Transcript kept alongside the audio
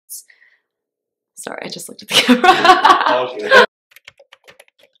Sorry, I just looked at the camera. Okay.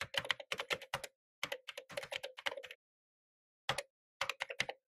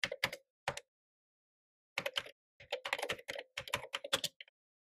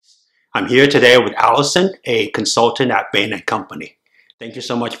 I'm here today with Allison, a consultant at Bain & Company. Thank you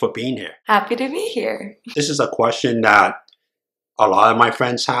so much for being here. Happy to be here. This is a question that a lot of my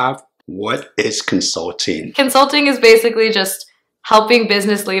friends have. What is consulting? Consulting is basically just helping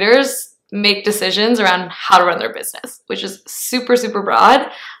business leaders make decisions around how to run their business, which is super, super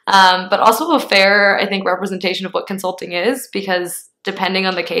broad, but also a fair, I think, representation of what consulting is, because depending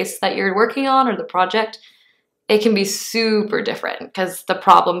on the case that you're working on or the project, it can be super different because the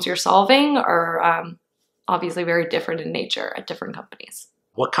problems you're solving are obviously very different in nature at different companies.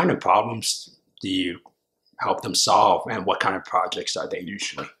 What kind of problems do you help them solve, and what kind of projects are they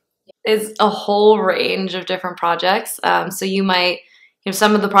usually? It's a whole range of different projects. So you might,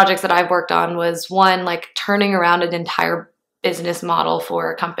 some of the projects that I've worked on was one, like turning around an entire business model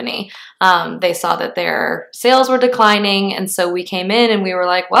for a company. They saw that their sales were declining, and so we came in and we were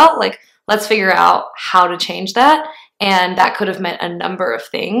like, well, let's figure out how to change that. And that could have meant a number of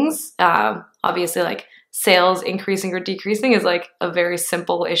things. Obviously, like sales increasing or decreasing is like a very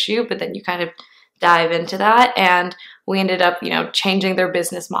simple issue, but then you kind of dive into that. And we ended up, changing their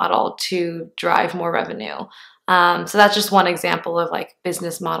business model to drive more revenue. So that's just one example of like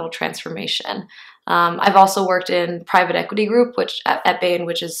business model transformation. I've also worked in private equity group, which at Bain,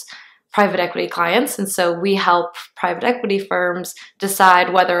 which is private equity clients. And so we help private equity firms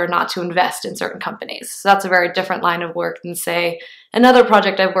decide whether or not to invest in certain companies. So that's a very different line of work than, say, another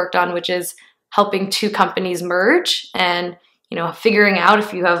project I've worked on, which is helping two companies merge and, figuring out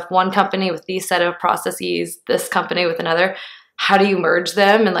if you have one company with these set of processes, this company with another, how do you merge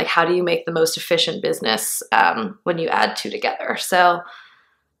them, and like how do you make the most efficient business when you add two together. So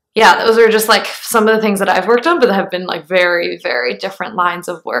yeah, those are just like some of the things that I've worked on, but that have been like very, very different lines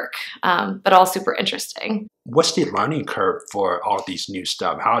of work, but all super interesting. What's the learning curve for all these new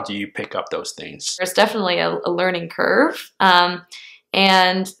stuff? How do you pick up those things? There's definitely a learning curve.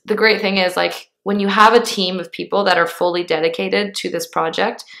 And the great thing is, like, when you have a team of people that are fully dedicated to this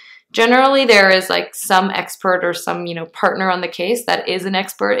project, generally there is like some expert or some, partner on the case that is an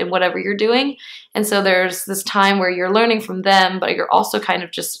expert in whatever you're doing. And so there's this time where you're learning from them, but you're also kind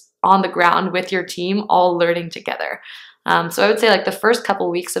of just on the ground with your team, all learning together. So I would say like the first couple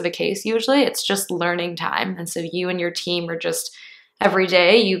weeks of a case, usually it's just learning time. And so you and your team are just every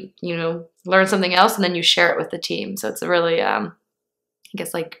day, you learn something else and then you share it with the team. So it's a really, I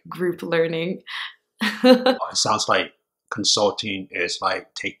guess, like group learning. It sounds like consulting is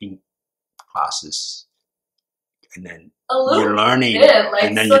like taking classes and then you're learning bit, like,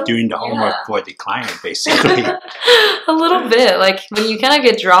 and then you're doing the homework for the client, basically. A little bit. Like when you kind of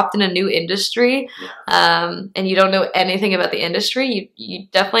get dropped in a new industry and you don't know anything about the industry, you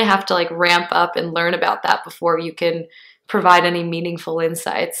definitely have to like ramp up and learn about that before you can provide any meaningful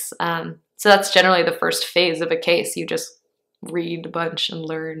insights. So that's generally the first phase of a case. You just read a bunch and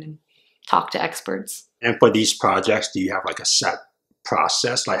learn and talk to experts. And for these projects, do you have like a set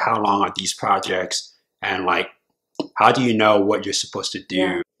process? Like how long are these projects, and like how do you know what you're supposed to do?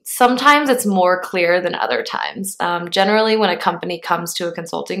 Yeah. Sometimes it's more clear than other times. Generally, when a company comes to a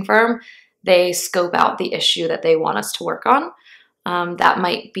consulting firm, they scope out the issue that they want us to work on. That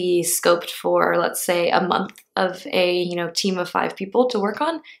might be scoped for, let's say, a month of a team of 5 people to work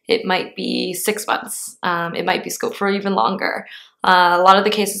on. It might be 6 months. It might be scoped for even longer. A lot of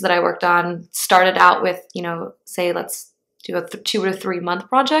the cases that I worked on started out with, say, let's do a 2 to 3 month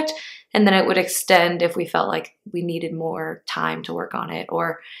project, and then it would extend if we felt like we needed more time to work on it,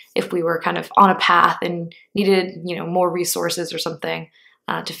 or if we were kind of on a path and needed, more resources or something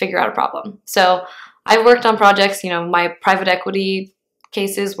to figure out a problem. So I've worked on projects, my private equity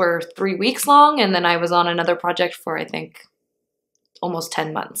cases were 3 weeks long, and then I was on another project for, I think, almost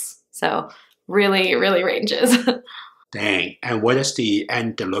 10 months. So really, really ranges. Dang. And what is the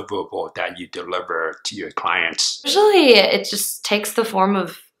end deliverable that you deliver to your clients? Usually it just takes the form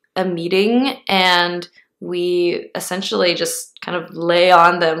of a meeting, and we essentially just kind of lay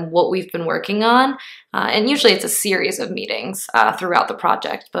on them what we've been working on. And usually it's a series of meetings throughout the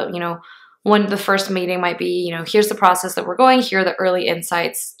project. But, the first meeting might be, here's the process that we're going, here are the early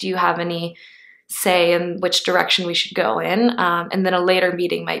insights. Do you have any say in which direction we should go in? And then a later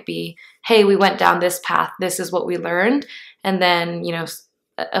meeting might be, hey, we went down this path, this is what we learned. And then,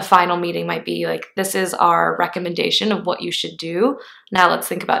 a final meeting might be like, this is our recommendation of what you should do. Now let's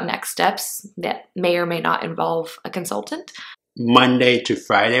think about next steps that may or may not involve a consultant. Monday to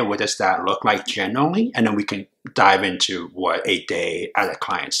Friday, what does that look like generally? And then we can dive into what a day at a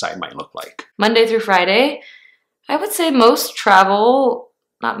client site might look like. Monday through Friday, I would say most travel,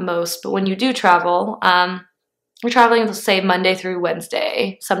 not most, but when you do travel, we're traveling, let's say, Monday through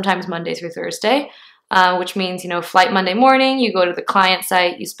Wednesday, sometimes Monday through Thursday, which means, flight Monday morning, you go to the client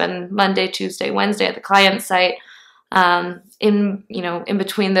site, you spend Monday, Tuesday, Wednesday at the client site. In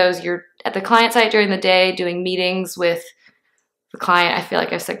between those, you're at the client site during the day doing meetings with the client. I feel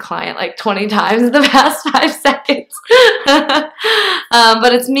like I've said client like 20 times in the past 5 seconds.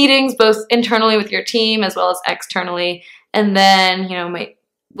 But it's meetings both internally with your team as well as externally. And then,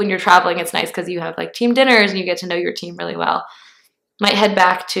 when you're traveling, it's nice because you have like team dinners and you get to know your team really well. Might head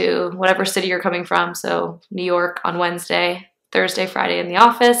back to whatever city you're coming from. So New York on Wednesday, Thursday, Friday in the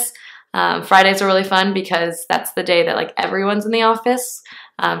office. Fridays are really fun because that's the day that like everyone's in the office,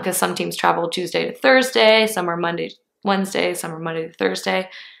 because some teams travel Tuesday to Thursday, some are Monday Wednesday, some are Monday to Thursday,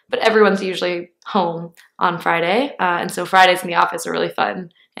 but everyone's usually home on Friday. And so Fridays in the office are really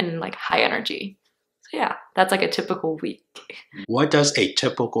fun and like high energy. So yeah, that's like a typical week. What does a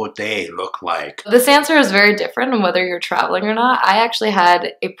typical day look like? This answer is very different on whether you're traveling or not. I actually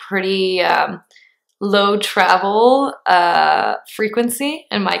had a pretty low travel frequency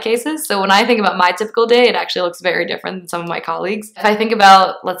in my cases. So when I think about my typical day, it actually looks very different than some of my colleagues. If I think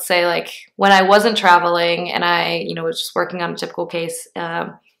about, let's say, like when I wasn't traveling and I, was just working on a typical case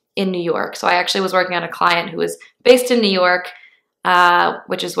in New York. So I actually was working on a client who was based in New York,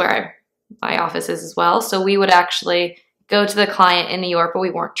 which is where my office is as well. So we would actually go to the client in New York, but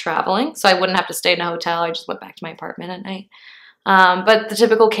we weren't traveling. So I wouldn't have to stay in a hotel. I just went back to my apartment at night. But the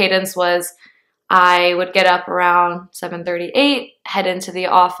typical cadence was I would get up around 7:38, head into the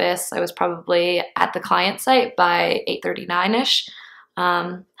office. I was probably at the client site by 8:39-ish.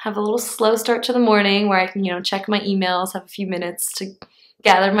 Have a little slow start to the morning where I can, check my emails, have a few minutes to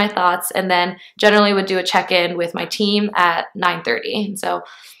gather my thoughts, and then generally would do a check-in with my team at 9:30. And so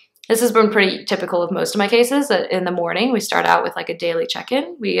this has been pretty typical of most of my cases. In the morning, we start out with like a daily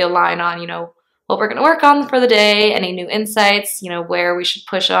check-in. We align on, what we're going to work on for the day, any new insights, where we should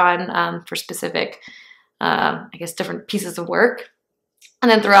push on for specific, different pieces of work.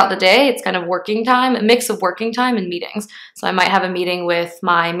 And then throughout the day, it's kind of working time, a mix of working time and meetings. So I might have a meeting with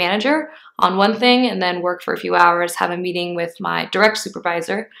my manager on one thing and then work for a few hours, have a meeting with my direct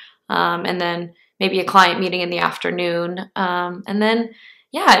supervisor, and then maybe a client meeting in the afternoon. And then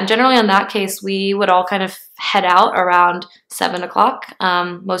and generally on that case, we would all kind of head out around 7 o'clock.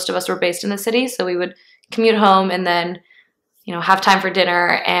 Most of us were based in the city, so we would commute home and then, have time for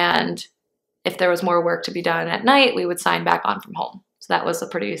dinner. And if there was more work to be done at night, we would sign back on from home. So that was a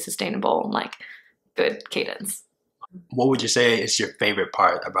pretty sustainable, good cadence. What would you say is your favorite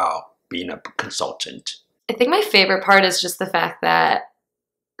part about being a consultant? I think my favorite part is just the fact that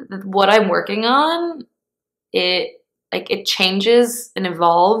what I'm working on, it changes and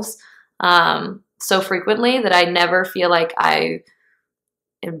evolves so frequently that I never feel like I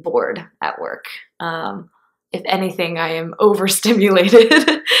am bored at work. If anything, I am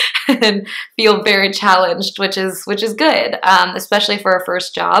overstimulated and feel very challenged, which is good, especially for a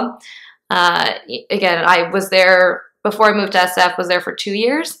first job. Again, I was there before I moved to SF, was there for 2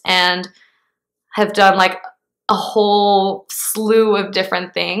 years and have done a whole slew of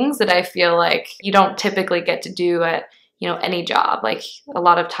different things that I feel like you don't typically get to do at any job. Like a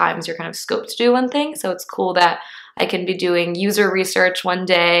lot of times you're kind of scoped to do one thing. So it's cool that I can be doing user research one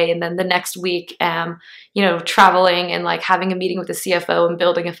day and then the next week traveling and having a meeting with the CFO and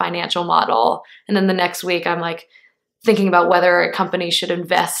building a financial model. And then the next week I'm thinking about whether a company should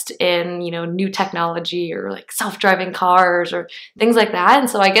invest in, new technology or self-driving cars or things like that. And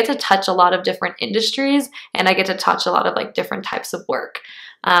so I get to touch a lot of different industries and I get to touch a lot of different types of work.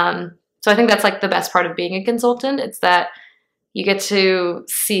 So I think that's the best part of being a consultant. It's that you get to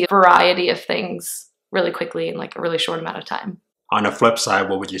see a variety of things really quickly in a really short amount of time. On the flip side,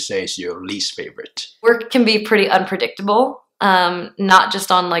 what would you say is your least favorite? Work can be pretty unpredictable, not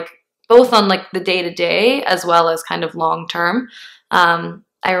just on both on the day-to-day as well as kind of long-term.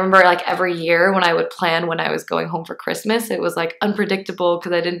 I remember every year when I would plan when I was going home for Christmas, it was unpredictable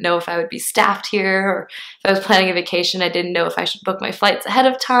because I didn't know if I would be staffed here, or if I was planning a vacation, I didn't know if I should book my flights ahead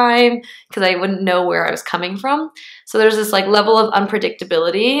of time because I wouldn't know where I was coming from. So there's this level of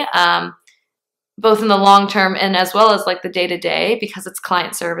unpredictability, both in the long term and as well as the day-to-day, because it's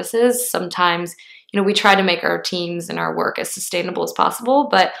client services. Sometimes we try to make our teams and our work as sustainable as possible,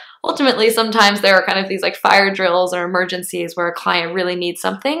 but ultimately sometimes there are kind of these fire drills or emergencies where a client really needs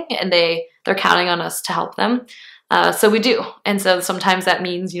something and they're counting on us to help them. So we do. And so sometimes that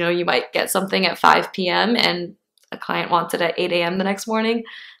means, you might get something at 5 p.m. and a client wants it at 8 a.m. the next morning,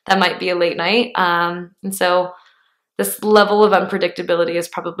 that might be a late night. And so this level of unpredictability is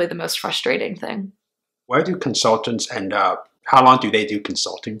probably the most frustrating thing. Where do consultants end up? How long do they do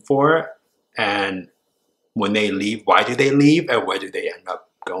consulting for? And when they leave, why do they leave? And where do they end up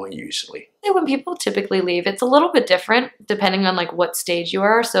going usually? When people typically leave, it's a little bit different depending on like what stage you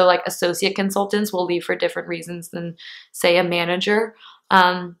are. So like associate consultants will leave for different reasons than say a manager.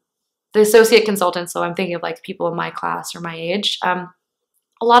 The associate consultants, so I'm thinking of like people in my class or my age, a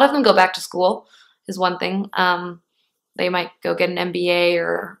lot of them go back to school is one thing. They might go get an MBA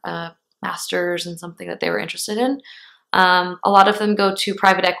or a master's in something that they were interested in. A lot of them go to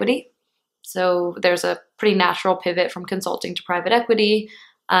private equity. So there's a pretty natural pivot from consulting to private equity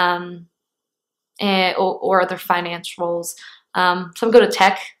or other finance roles. Some go to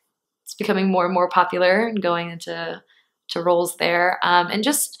tech. It's becoming more and more popular and going into roles there. And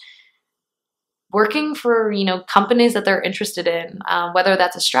just working for, companies that they're interested in, whether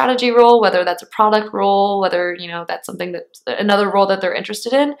that's a strategy role, whether that's a product role, whether, that's something that's another role that they're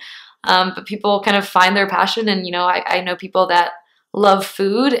interested in. But people kind of find their passion. And, I know people that love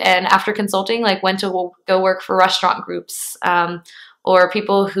food and after consulting, like went to go work for restaurant groups, or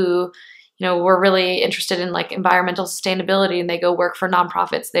people who, were really interested in like environmental sustainability and they go work for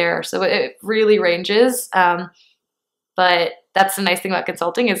nonprofits there. So it really ranges. But that's the nice thing about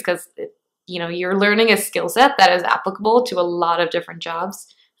consulting is because, you're learning a skill set that is applicable to a lot of different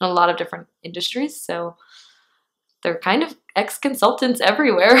jobs and a lot of different industries. So they're kind of ex-consultants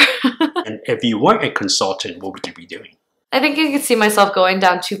everywhere. And if you weren't a consultant, what would you be doing? I think I could see myself going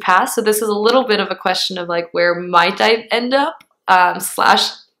down two paths. So this is a little bit of a question of like, where might I end up,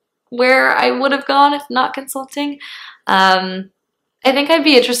 / where I would have gone if not consulting. I think I'd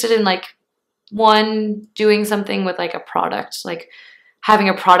be interested in like, one, doing something with like a product, like having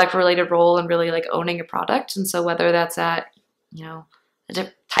a product related role and really like owning a product. And so whether that's at, a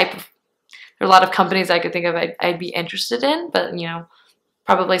type of, there are a lot of companies I could think of I'd be interested in, but,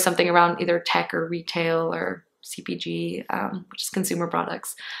 probably something around either tech or retail or CPG, which is consumer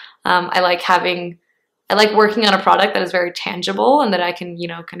products. I like working on a product that is very tangible and that I can,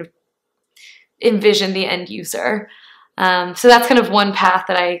 kind of envision the end user. So that's kind of one path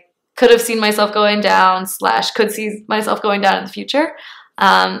that I could have seen myself going down / could see myself going down in the future.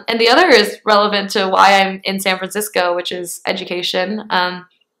 And the other is relevant to why I'm in San Francisco, which is education.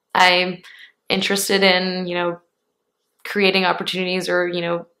 I'm interested in, creating opportunities or,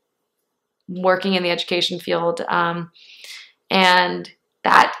 working in the education field. And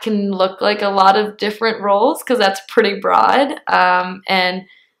that can look like a lot of different roles because that's pretty broad. And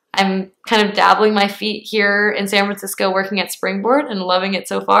I'm kind of dabbling my feet here in San Francisco working at Springboard and loving it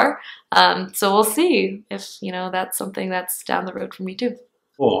so far. So we'll see if, that's something that's down the road for me too.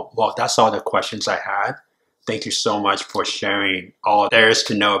 Cool. Well, that's all the questions I had. Thank you so much for sharing all there is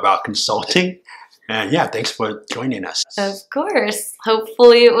to know about consulting. And yeah, thanks for joining us. Of course.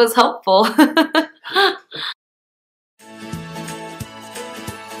 Hopefully it was helpful.